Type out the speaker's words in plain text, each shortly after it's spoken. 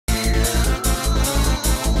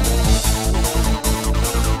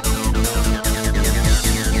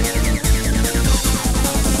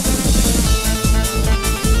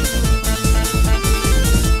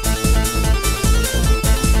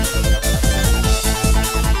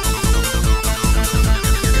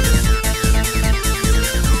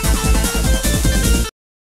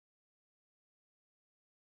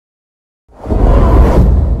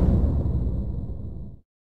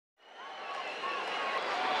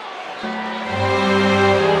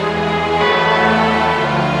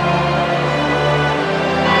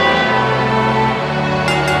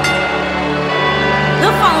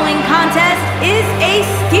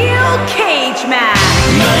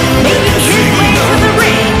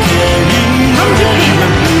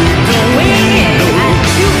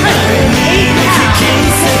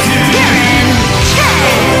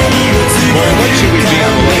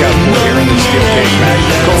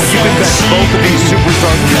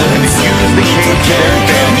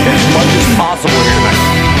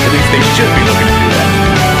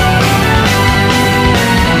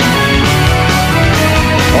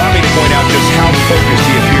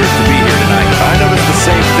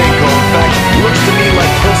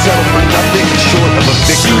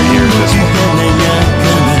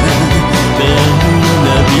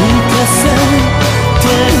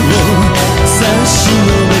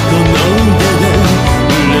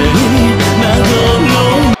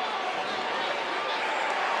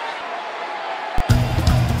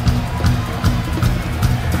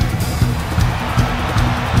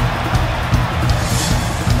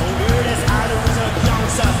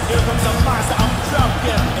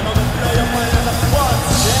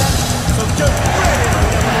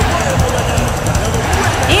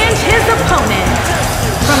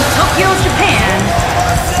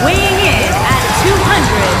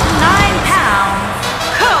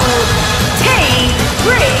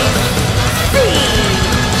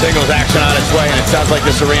Singles action on its way, and it sounds like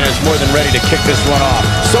this arena is more than ready to kick this one off.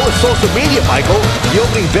 So is social media, Michael. The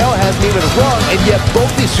opening bell hasn't even rung, and yet both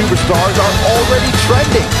these superstars are already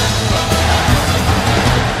trending.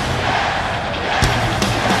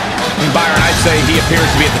 Byron, I'd say he appears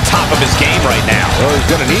to be at the top of his game right now. Well, he's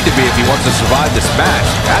going to need to be if he wants to survive this match,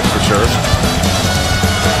 that's for sure.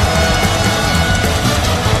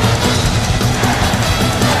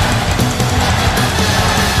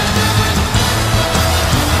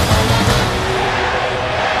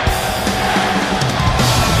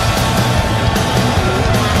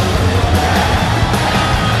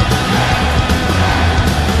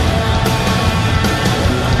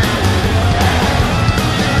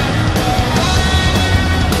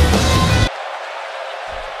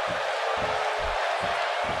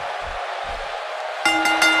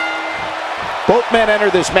 Both men enter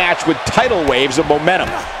this match with tidal waves of momentum,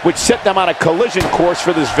 which set them on a collision course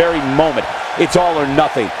for this very moment. It's all or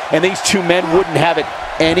nothing, and these two men wouldn't have it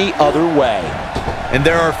any other way. And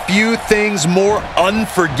there are few things more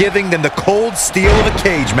unforgiving than the cold steel of a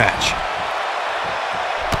cage match.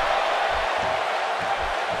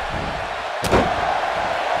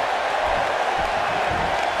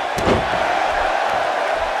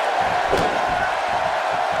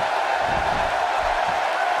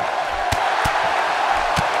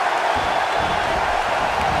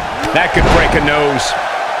 That could break a nose.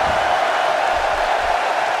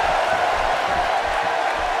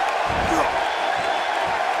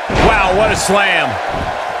 Wow, what a slam.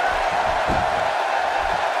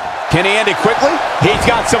 Can he end it quickly? He's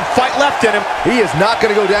got some fight left in him. He is not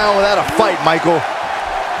going to go down without a fight, Michael.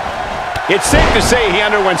 It's safe to say he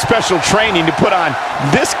underwent special training to put on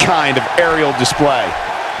this kind of aerial display.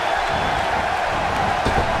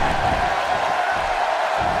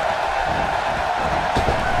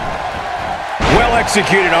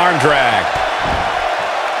 Well-executed arm drag.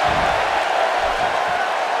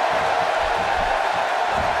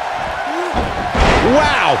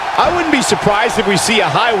 Wow! I wouldn't be surprised if we see a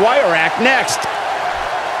high wire act next.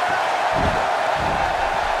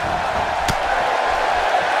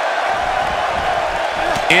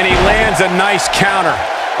 And he lands a nice counter.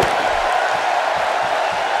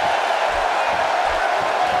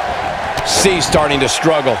 C's starting to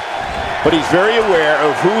struggle. But he's very aware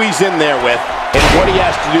of who he's in there with and what he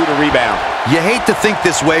has to do to rebound. You hate to think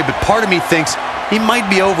this way, but part of me thinks he might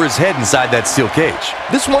be over his head inside that steel cage.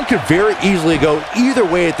 This one could very easily go either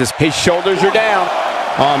way at this. His shoulders are down.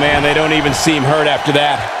 Oh, man, they don't even seem hurt after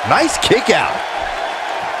that. Nice kick out.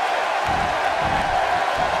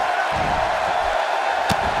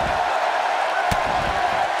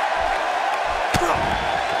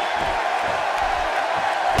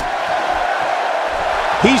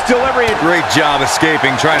 He's delivering. Great job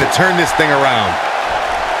escaping, trying to turn this thing around.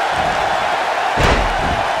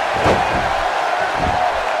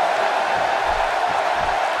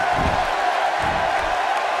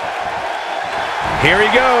 Here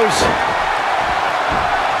he goes.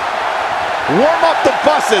 Warm up the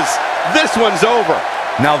buses. This one's over.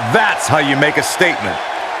 Now that's how you make a statement.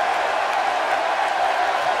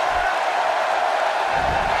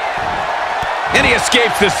 And he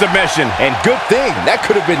escapes the submission. And good thing, that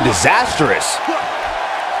could have been disastrous.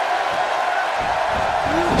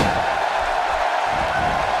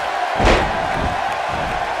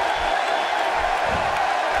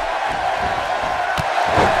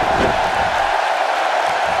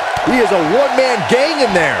 He is a one-man gang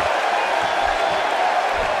in there.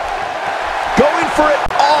 Going for it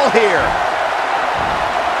all here.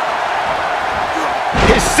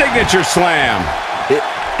 His signature slam.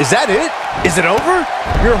 Is that it? Is it over?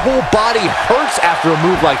 Your whole body hurts after a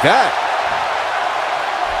move like that.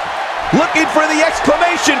 Looking for the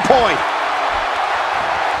exclamation point.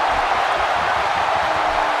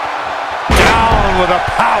 Down with a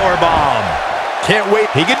power bomb. Can't wait.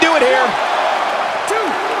 He can do it here.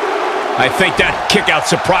 I think that kick out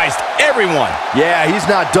surprised everyone. Yeah, he's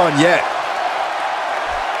not done yet.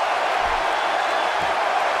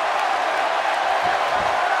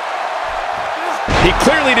 He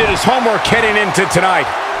clearly did his homework heading into tonight.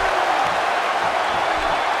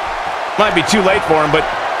 Might be too late for him, but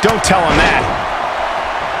don't tell him that.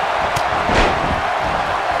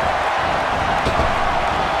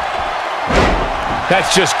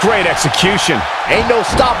 That's just great execution. Ain't no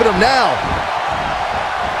stopping him now.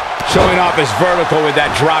 Showing off his vertical with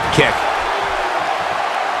that drop kick.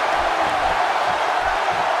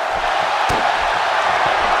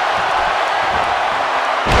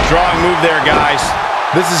 Strong move there, guys.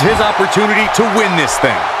 This is his opportunity to win this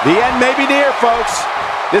thing. The end may be near, folks.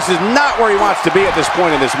 This is not where he wants to be at this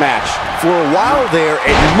point in this match. For a while there,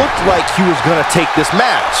 it looked like he was going to take this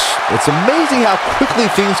match. It's amazing how quickly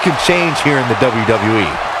things can change here in the WWE.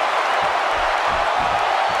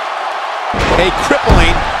 A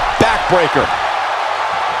crippling backbreaker.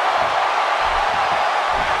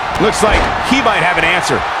 Looks like he might have an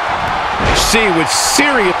answer. See, with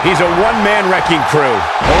serious, he's a one-man wrecking crew.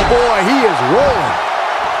 Oh boy, he is rolling.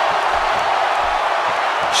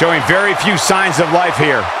 Showing very few signs of life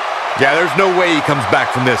here. Yeah, there's no way he comes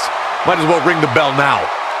back from this. Might as well ring the bell now.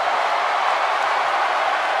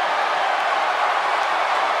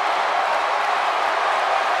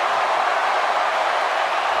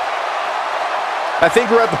 I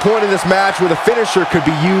think we're at the point in this match where the finisher could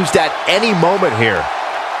be used at any moment here.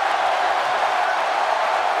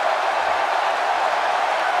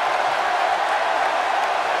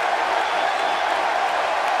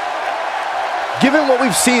 Given what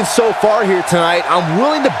we've seen so far here tonight, I'm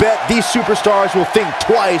willing to bet these superstars will think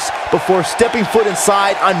twice before stepping foot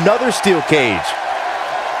inside another steel cage.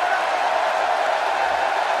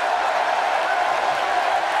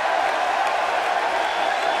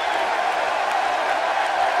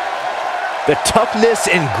 The toughness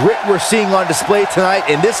and grit we're seeing on display tonight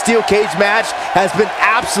in this steel cage match has been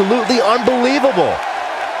absolutely unbelievable.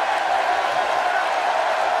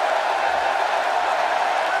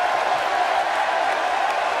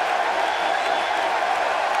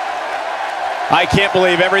 I can't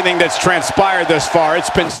believe everything that's transpired thus far. It's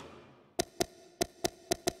been...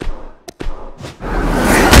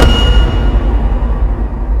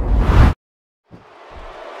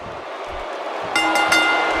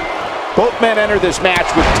 Both men enter this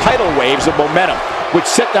match with tidal waves of momentum, which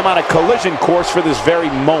set them on a collision course for this very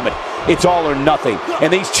moment. It's all or nothing,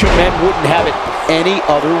 and these two men wouldn't have it any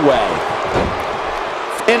other way.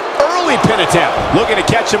 An early pin attempt. Looking to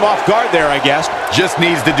catch him off guard there, I guess. Just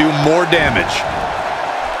needs to do more damage.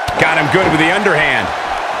 Got him good with the underhand.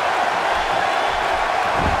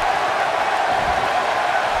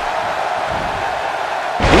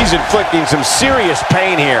 He's inflicting some serious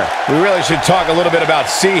pain here. We really should talk a little bit about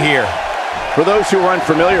C here. For those who are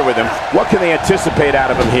unfamiliar with him, what can they anticipate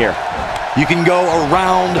out of him here? You can go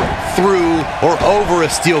around, through, or over a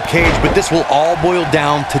steel cage, but this will all boil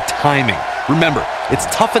down to timing. Remember, it's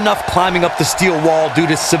tough enough climbing up the steel wall due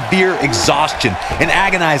to severe exhaustion and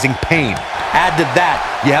agonizing pain. Add to that,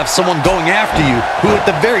 you have someone going after you who at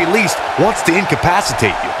the very least wants to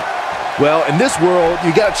incapacitate you. Well, in this world,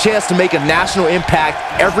 you got a chance to make a national impact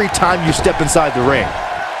every time you step inside the ring.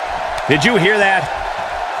 Did you hear that?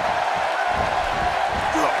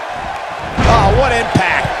 Oh, what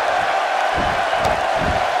impact!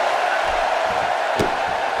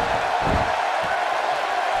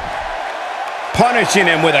 Punishing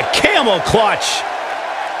him with a camel clutch.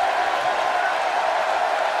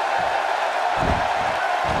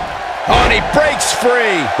 Oh, and he breaks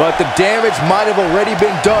free. But the damage might have already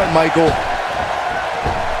been done, Michael.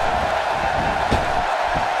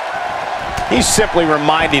 He's simply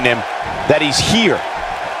reminding him that he's here.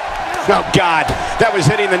 Oh, God, that was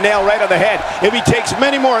hitting the nail right on the head. If he takes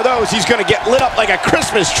many more of those, he's going to get lit up like a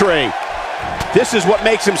Christmas tree. This is what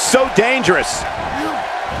makes him so dangerous.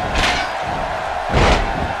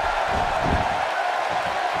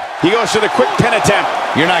 He goes for the quick pin attempt.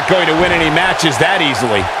 You're not going to win any matches that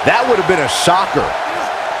easily. That would have been a shocker.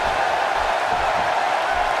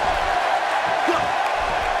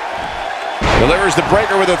 Delivers the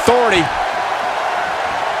breaker with authority.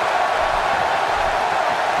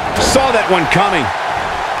 Saw that one coming.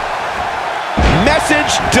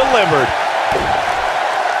 Message delivered.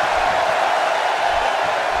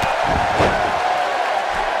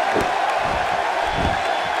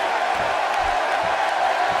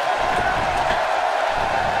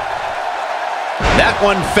 That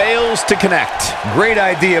one fails to connect. Great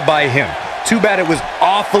idea by him. Too bad it was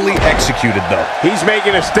awfully executed, though. He's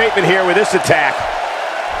making a statement here with this attack.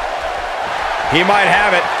 He might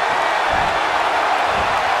have it.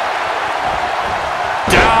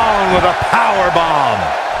 Down with a power bomb.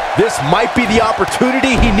 This might be the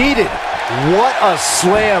opportunity he needed. What a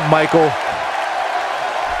slam, Michael.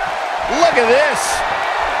 Look at this.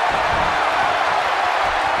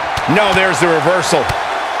 No, there's the reversal.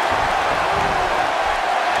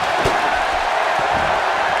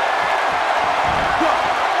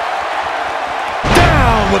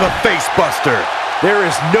 With a face buster. There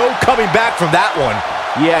is no coming back from that one.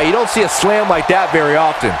 Yeah, you don't see a slam like that very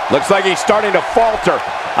often. Looks like he's starting to falter.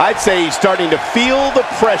 I'd say he's starting to feel the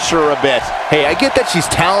pressure a bit. Hey, I get that she's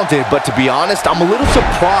talented, but to be honest, I'm a little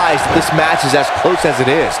surprised that this match is as close as it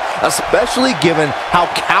is, especially given how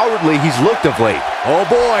cowardly he's looked of late. Oh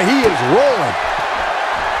boy, he is rolling.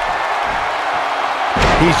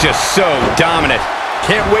 He's just so dominant.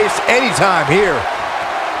 Can't waste any time here.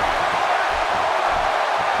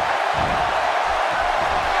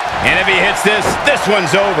 And if he hits this, this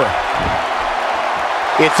one's over.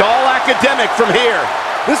 It's all academic from here.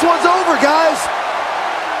 This one's over, guys.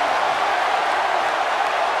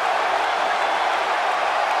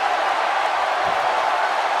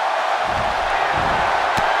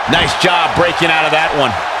 Nice job breaking out of that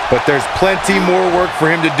one. But there's plenty more work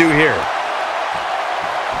for him to do here.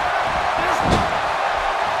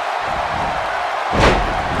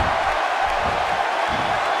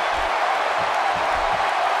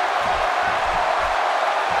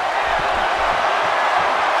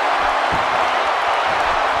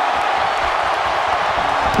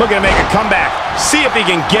 Looking to make a comeback. See if he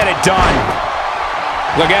can get it done.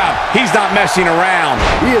 Look out. He's not messing around.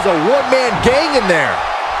 He is a one-man gang in there.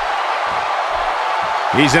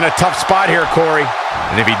 He's in a tough spot here, Corey.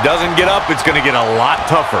 And if he doesn't get up, it's going to get a lot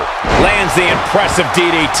tougher. Lands the impressive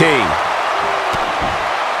DDT.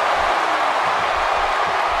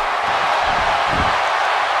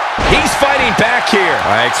 He's fighting back here.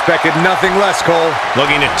 I expected nothing less, Cole.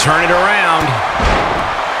 Looking to turn it around.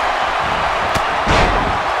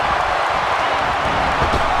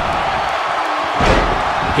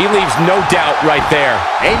 He leaves no doubt right there.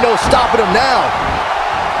 Ain't no stopping him now.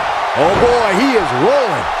 Oh boy, he is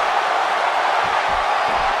rolling.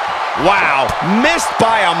 Wow, missed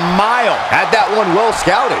by a mile. Had that one well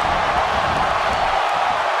scouted.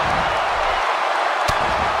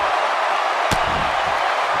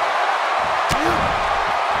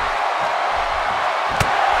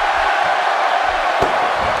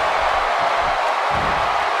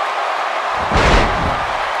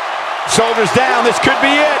 Shoulders down, this could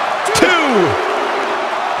be it. 2.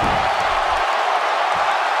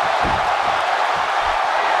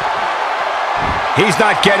 He's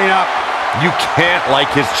not getting up. You can't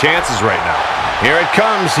like his chances right now. Here it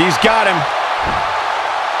comes. He's got him.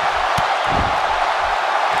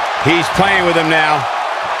 He's playing with him now.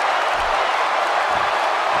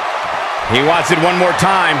 He wants it one more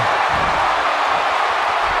time.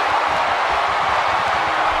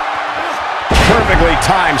 Perfectly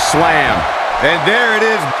timed slam. And there it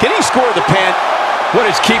is. Can he score the pin? What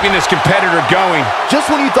is keeping this competitor going?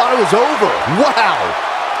 Just when you thought it was over. Wow.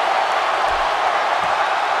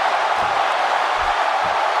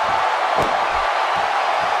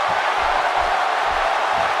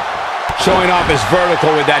 Showing off his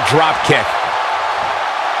vertical with that drop kick.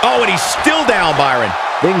 Oh, and he's still down, Byron.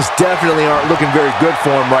 Things definitely aren't looking very good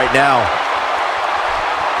for him right now.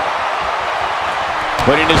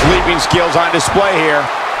 Putting his leaping skills on display here.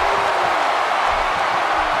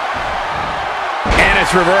 And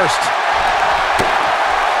it's reversed.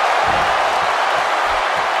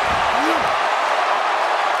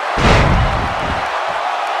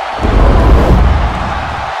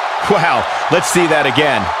 Wow, let's see that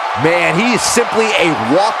again. Man, he is simply a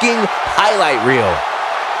walking highlight reel.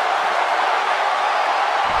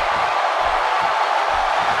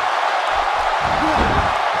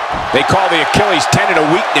 They call the Achilles tendon a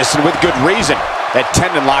weakness, and with good reason. That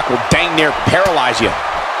tendon lock will dang near paralyze you.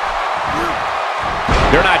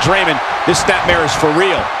 They're not dreaming. This snapmare is for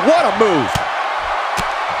real. What a move.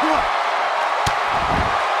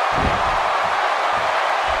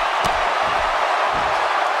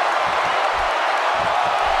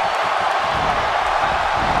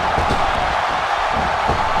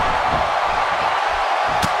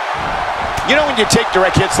 You know, when you take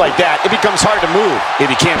direct hits like that, it becomes hard to move.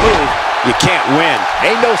 If you can't move, you can't win.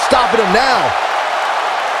 Ain't no stopping him now.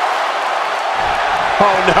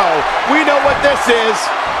 Oh, no. We know what this is.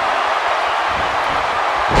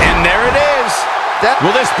 And there it is.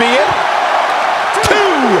 Will this be it? 2!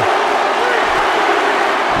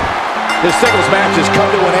 This singles match has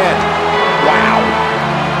come to an end. Wow.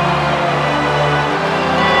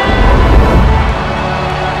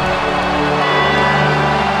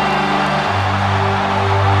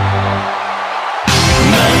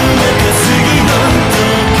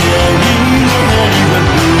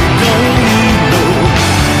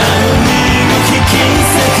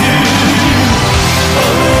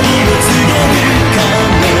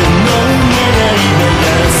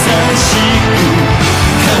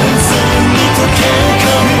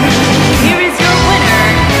 Come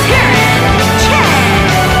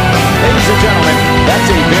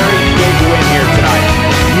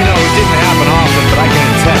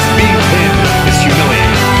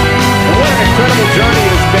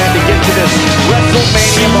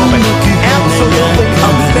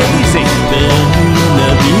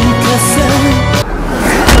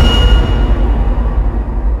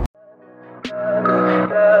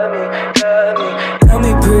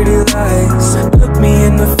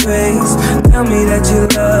that you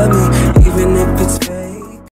love me.